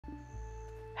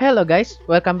Hello guys,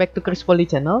 welcome back to Poli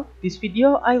channel. This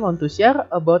video I want to share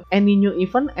about any new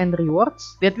event and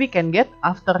rewards that we can get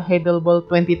after Heidel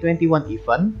 2021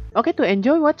 event. Okay, to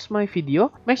enjoy watch my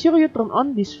video, make sure you turn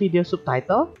on this video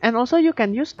subtitle, and also you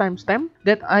can use timestamp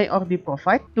that I already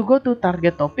provide to go to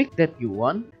target topic that you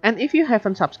want. And if you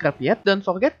haven't subscribed yet, don't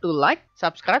forget to like,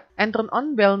 subscribe, and turn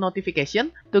on bell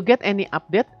notification to get any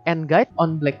update and guide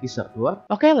on Black Desert World.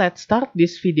 Okay, let's start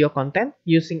this video content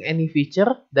using any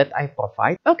feature that I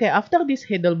provide. Okay, after this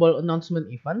Heidel announcement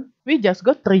event, we just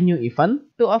got 3 new events.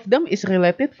 2 of them is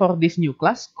related for this new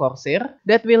class, Corsair,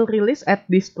 that will release at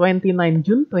this 29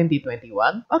 June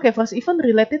 2021. Okay, first event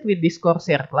related with this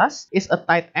Corsair class is a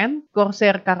tight end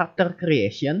Corsair character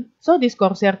creation. So this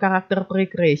Corsair character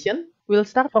pre-creation will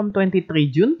start from 23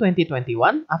 June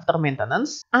 2021 after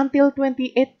maintenance until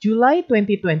 28 July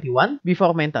 2021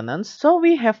 before maintenance. So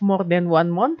we have more than 1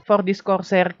 month for this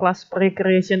Corsair class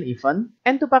pre-creation event.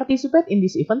 And to participate in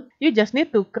this event, you just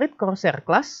need to create Corsair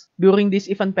class during this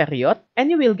event period and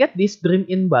you will get this Dream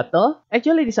in Battle.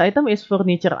 Actually, this item is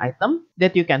furniture item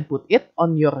that you can put it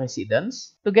on your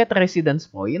residence to get residence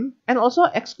point, and also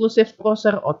exclusive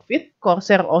Corsair outfit,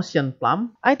 Corsair Ocean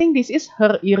Plum. I think this is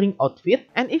her earring outfit,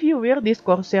 and if you wear this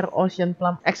Corsair Ocean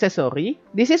Plum accessory,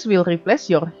 this will replace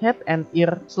your head and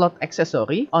ear slot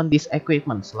accessory on this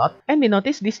equipment slot. And you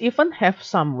notice this event have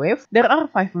some wave. There are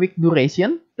 5-week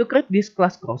duration to create this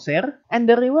class Corsair, and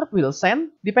the reward will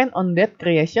send depend on that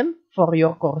creation for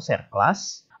your Corsair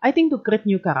class. I think to create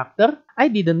new character, I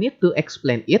didn't need to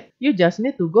explain it. You just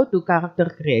need to go to character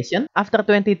creation after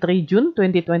 23 June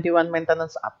 2021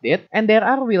 maintenance update, and there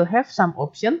will have some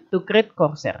option to create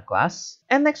Corsair class.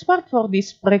 And next part for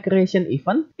this pre-creation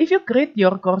event, if you create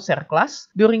your Corsair class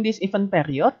during this event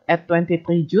period at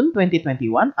 23 June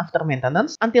 2021 after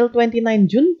maintenance until 29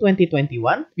 June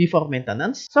 2021 before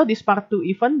maintenance, so this part 2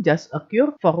 event just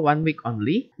occur for 1 week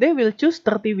only. They will choose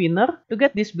 30 winner to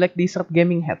get this Black Desert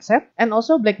gaming headset and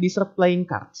also Black Desert playing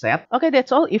card set. Okay,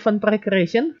 that's all event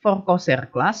pre-creation for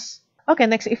Corsair class. Okay,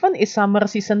 next event is Summer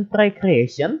Season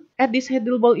Pre-Creation. At this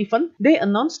Heidel event, they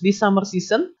announced this summer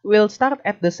season will start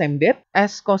at the same date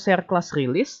as Corsair class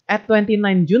release at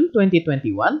 29 June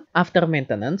 2021 after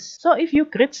maintenance. So if you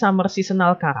create summer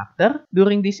seasonal character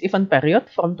during this event period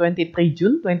from 23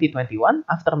 June 2021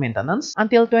 after maintenance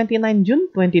until 29 June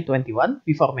 2021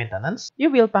 before maintenance, you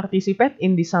will participate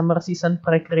in the summer season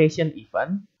pre-creation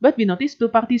event. But be noticed, to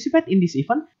participate in this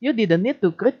event, you didn't need to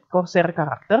create Corsair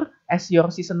character as your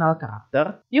seasonal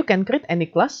character. You can create any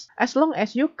class as long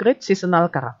as you create seasonal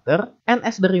character, and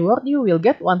as the reward you will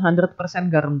get 100%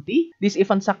 guarantee this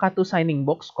event Sakatu signing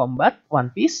box combat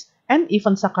 1 piece and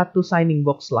event Sakatu signing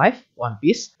box live 1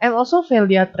 piece, and also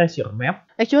Velia treasure map.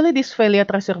 Actually, this Velia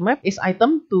treasure map is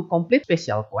item to complete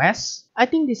special quest. I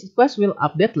think this quest will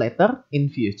update later in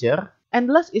future. And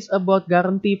last is about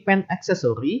guarantee pen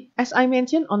accessory. As I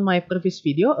mentioned on my previous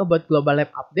video about Global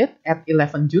Lab update at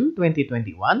 11 June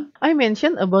 2021, I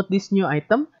mentioned about this new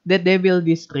item that they will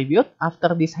distribute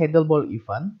after this Heidel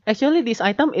event. Actually, this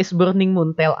item is Burning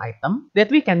Moon Tail item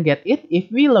that we can get it if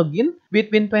we log in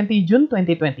between 20 June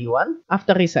 2021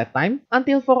 after reset time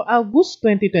until 4 August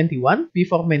 2021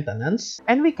 before maintenance,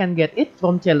 and we can get it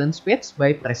from challenge page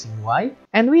by pressing Y.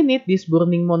 And we need this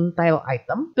Burning Moon Tail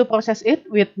item to process it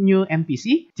with new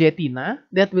NPC Jetina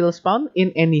that will spawn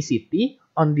in any city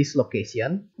on this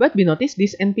location. But be noticed,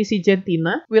 this NPC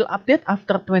Jetina will update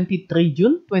after 23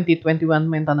 June 2021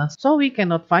 maintenance, so we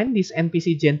cannot find this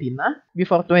NPC Jetina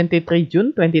before 23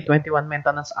 June 2021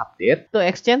 maintenance update to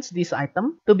exchange this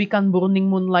item to become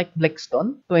Burning Moonlight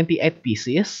Blackstone 28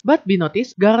 pieces. But be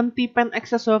noticed, guarantee pen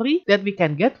accessory that we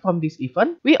can get from this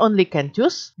event, we only can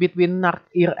choose between Narc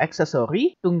Ear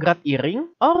accessory, Tungrat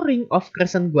earring, or Ring of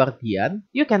Crescent Guardian.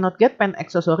 You cannot get pen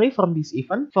accessory from this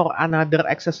event for another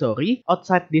accessory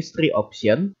outside these 3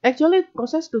 options. Actually,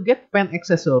 process to get pen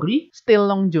accessory still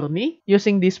long journey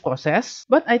using this process,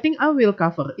 but I think I will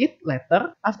cover it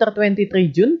later after 23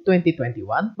 June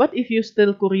 2021. But if you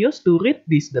still curious to read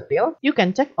this detail, you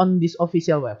can check on this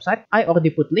official website. I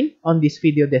already put link on this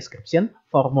video description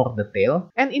for more detail.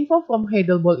 And info from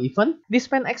Heidel event, this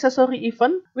pen accessory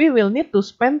event, we will need to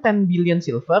spend 10 billion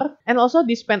silver, and also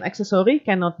this pen accessory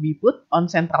cannot be put on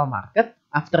central market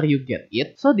after you get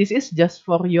it. So this is just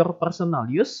for your personal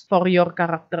use, for your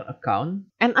character account.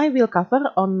 And I will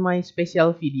cover on my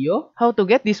special video how to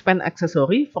get this pen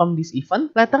accessory from this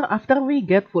event later after we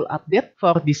get full update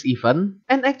for this event.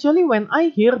 And actually when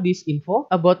I hear this info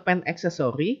about pen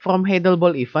accessory from Heidel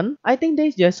event, I think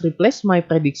they just replaced my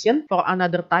prediction for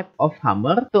another type of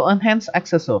hammer to enhance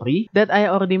accessory that I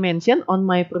already mentioned on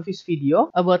my previous video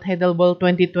about Heidel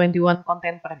 2021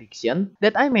 content prediction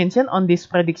that I mentioned on this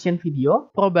prediction video video,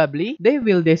 probably they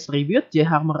will distribute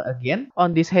J-Hammer again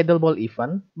on this Heidel Ball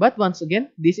event. But once again,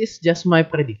 this is just my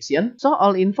prediction. So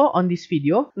all info on this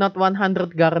video, not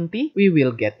 100 guarantee we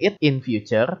will get it in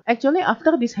future. Actually,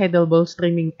 after this Heidel Ball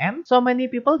streaming end, so many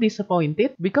people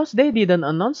disappointed because they didn't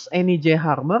announce any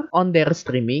J-Hammer on their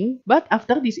streaming. But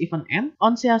after this event end,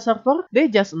 on SEA server, they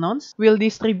just announced will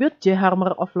distribute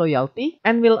J-Hammer of Loyalty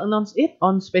and will announce it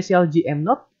on special GM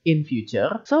note in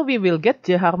future. So we will get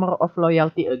J-Hammer of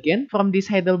Loyalty again from this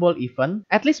Heidel Ball event.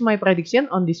 At least my prediction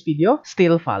on this video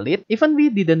still valid. Even we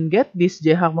didn't get this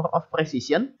J-Hammer of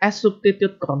Precision as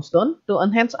substitute Crownstone to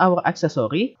enhance our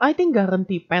accessory, I think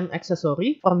guarantee pen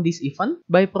accessory from this event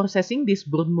by processing this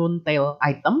Brood Moon Tail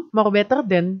item more better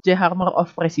than J-Hammer of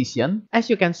Precision. As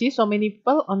you can see, so many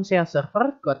people on SEA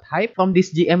server got hype from this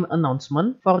GM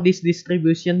announcement for this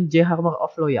distribution J-Hammer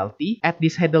of Loyalty at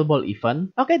this Heidel Ball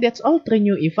event. Okay, that's all 3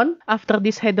 new events after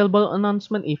this Heidel Ball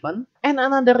announcement event. And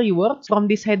another reward from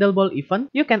this Heidel Ball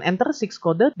event, you can enter 6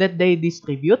 code that they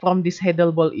distribute from this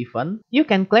Heidel Ball event. You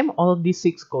can claim all these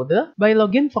 6 code by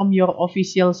login from your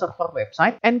official server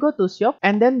website and go to shop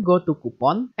and then go to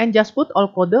coupon and just put all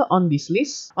code on this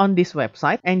list on this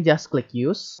website and just click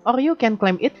use. Or you can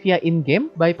claim it via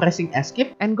in-game by pressing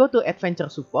escape and go to adventure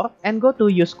support and go to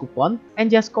use coupon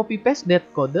and just copy paste that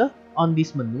code on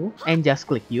this menu and just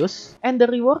click use. And the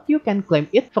reward, you can claim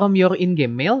it from your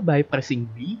in-game mail by pressing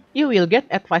B. You will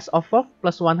get Advice of Work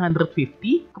plus 150,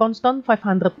 Crownstone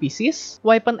 500 pieces,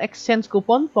 Weapon Exchange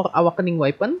coupon for Awakening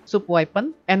Weapon, Sub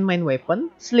Weapon, and Main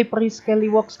Weapon, Slippery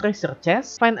Skellywox Treasure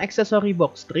Chest, Fine Accessory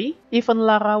Box 3, Even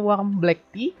Lara Warm Black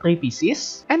Tea 3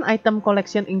 pieces, and Item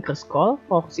Collection Increase Call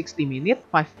for 60 minutes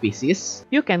 5 pieces.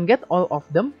 You can get all of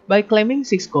them by claiming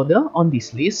 6 code on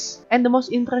this list. And the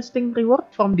most interesting reward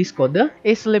from this code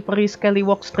is Slippery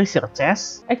Skellywox Treasure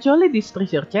Chest. Actually, this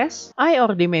treasure chest, I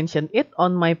already mentioned it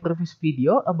on my previous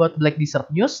video about Black Desert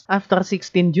News after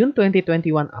 16 June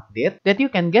 2021 update that you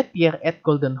can get tier 8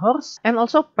 Golden Horse and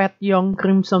also pet Young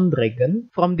Crimson Dragon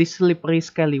from this Slippery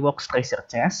Skellywox Treasure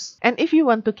Chest. And if you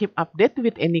want to keep update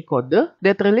with any code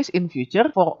that release in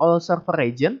future for all server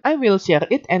region, I will share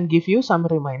it and give you some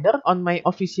reminder on my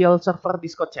official server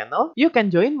Discord channel. You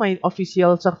can join my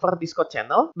official server Discord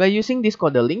channel by using this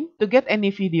code link to get any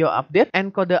video update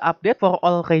and code update for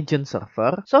all region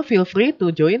server. So feel free to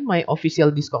join my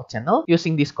official Discord channel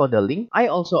using this code link. I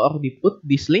also already put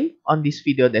this link on this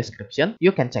video description.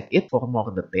 You can check it for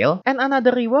more detail. And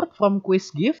another reward from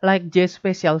quiz gift like J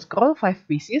Special Scroll 5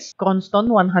 pieces, Crownstone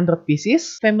 100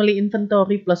 pieces, Family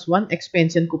Inventory plus 1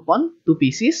 expansion coupon 2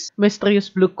 pieces, Mysterious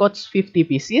Blue Coats 50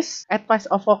 pieces, Advice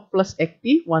of Work plus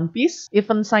 80 1 piece,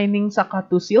 Even Signing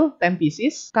Sakatu Seal 10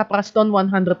 pieces, Caprastone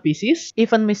 100 pieces,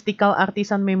 Even Mystical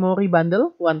Artisan Memory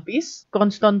Bundle 1 piece,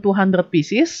 Crownstone 200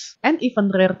 pieces, and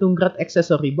even Rare Tungrat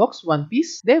Accessory Box 1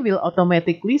 piece. They will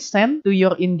automatically send to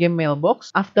your in-game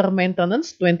mailbox after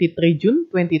maintenance 23 June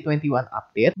 2021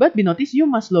 update. But be noticed, you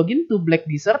must login to Black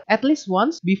Desert at least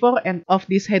once before end of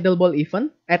this Heidel Ball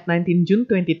event at 19 June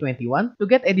 2021 to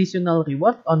get additional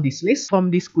reward on this list from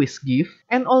this quiz gift.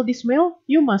 And all this mail,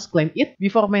 you must claim it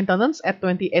before maintenance at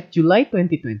 28 July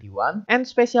 2021. And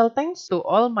special thanks to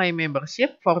all my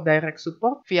membership for direct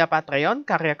support via Patreon,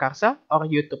 Karya Karsa, or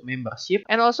YouTube membership.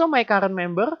 And also my current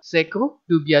member, Zacrue,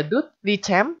 DubyaDude,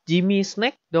 LeeChamp,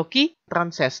 JimmySnakes, Doki,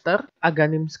 Trancestor,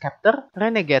 AghanimScepter,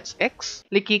 RenegadesX,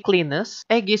 LickyCleanies,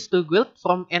 Guild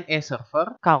from NA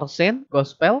server, Carlsenn,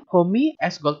 Gospel, Homie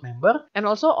as gold member, and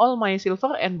also all my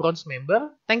silver and bronze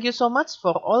member. Thank you so much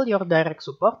for all your direct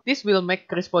support. This will make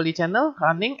Poli channel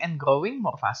running and growing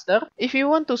more faster. If you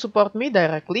want to support me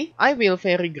directly, I will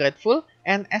very grateful.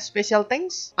 And as special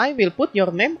thanks, I will put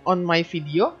your name on my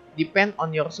video, depend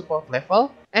on your support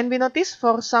level. And be noticed,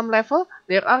 for some level,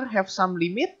 there have some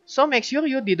limit, so make sure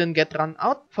you didn't get run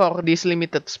out for this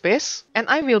limited space. And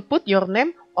I will put your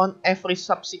name on every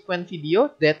subsequent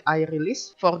video that I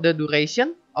release for the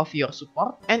duration of your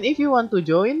support. And if you want to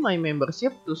join my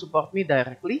membership to support me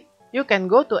directly, you can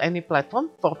go to any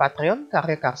platform for Patreon,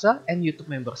 Karya Karsa, and YouTube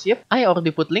membership. I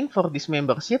already put link for this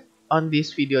membership on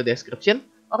this video description.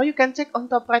 Or you can check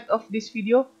on top right of this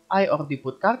video, I already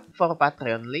put card for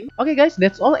Patreon link. Okay guys,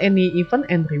 that's all any event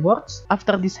and rewards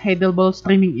after this Heidel Ball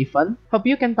streaming event. Hope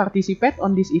you can participate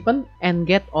on this event and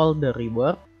get all the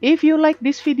reward. If you like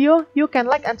this video, you can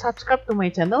like and subscribe to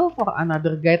my channel for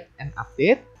another guide and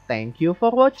update. Thank you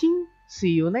for watching.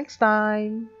 See you next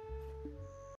time.